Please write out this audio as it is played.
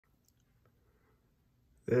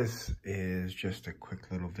This is just a quick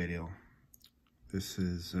little video. This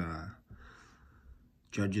is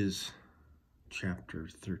Judges chapter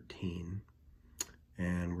 13,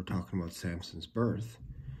 and we're talking about Samson's birth.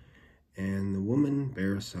 And the woman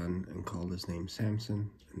bare a son and called his name Samson,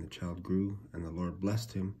 and the child grew, and the Lord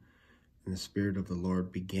blessed him, and the Spirit of the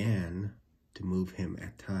Lord began to move him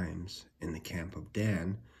at times in the camp of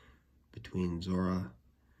Dan, between Zorah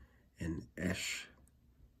and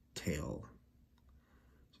Eshtaol.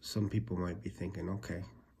 Some people might be thinking, okay,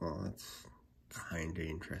 well, that's kind of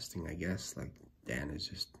interesting, I guess. Like, Dan is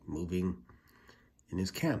just moving in his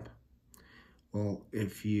camp. Well,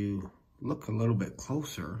 if you look a little bit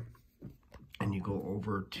closer and you go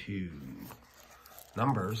over to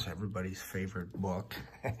Numbers, everybody's favorite book,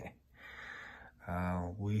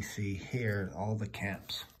 we see here all the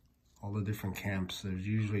camps, all the different camps. There's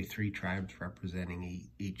usually 3 tribes representing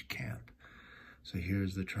each camp. So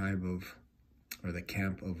here's the tribe of, or the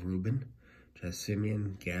camp of Reuben, which has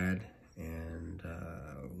Simeon, Gad, and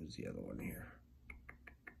who's the other one here?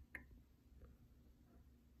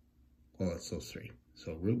 Well, it's those 3.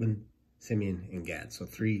 So Reuben, Simeon, and Gad. So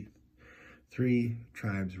three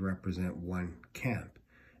tribes represent one camp.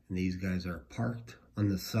 And these guys are parked on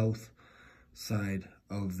the south side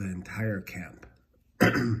of the entire camp,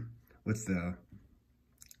 with the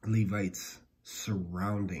Levites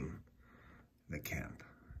surrounding the camp.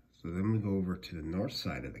 So then we go over to the north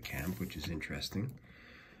side of the camp, which is interesting.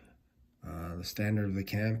 The standard of the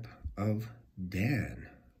camp of Dan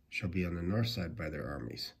shall be on the north side by their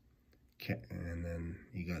armies. And then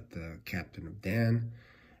you got the captain of Dan.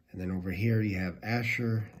 And then over here you have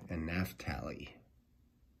Asher and Naphtali.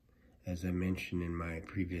 As I mentioned in my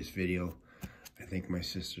previous video, I think my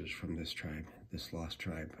sister's from this tribe, this lost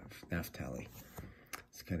tribe of Naphtali.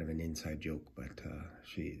 It's kind of an inside joke, but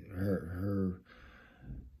her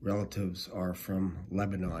relatives are from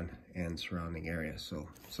Lebanon and surrounding areas, so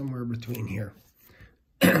somewhere between here.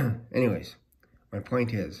 Anyways, my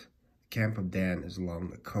point is, the camp of Dan is along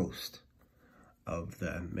the coast of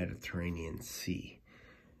the Mediterranean Sea.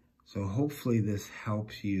 So hopefully this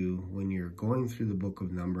helps you when you're going through the book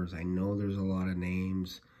of Numbers. I know there's a lot of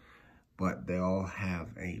names, but they all have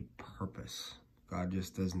a purpose. God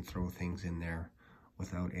just doesn't throw things in there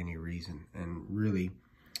without any reason. And really,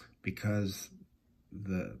 because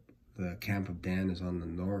the camp of Dan is on the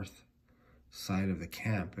north side of the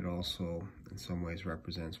camp, it also in some ways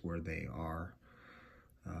represents where they are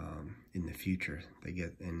in the future. They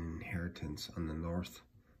get an inheritance on the north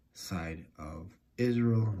side of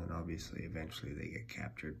Israel, and obviously eventually they get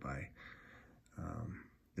captured by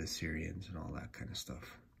the Syrians and all that kind of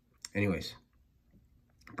stuff. Anyways,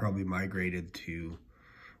 probably migrated to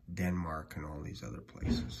Denmark and all these other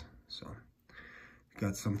places. So if you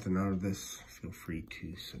got something out of this, feel free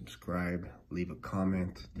to subscribe, leave a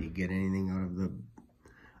comment. Do you get anything out of the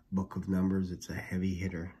book of Numbers? It's a heavy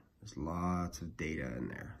hitter. There's lots of data in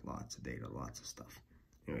there, lots of data, lots of stuff.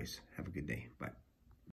 Anyways, have a good day. Bye.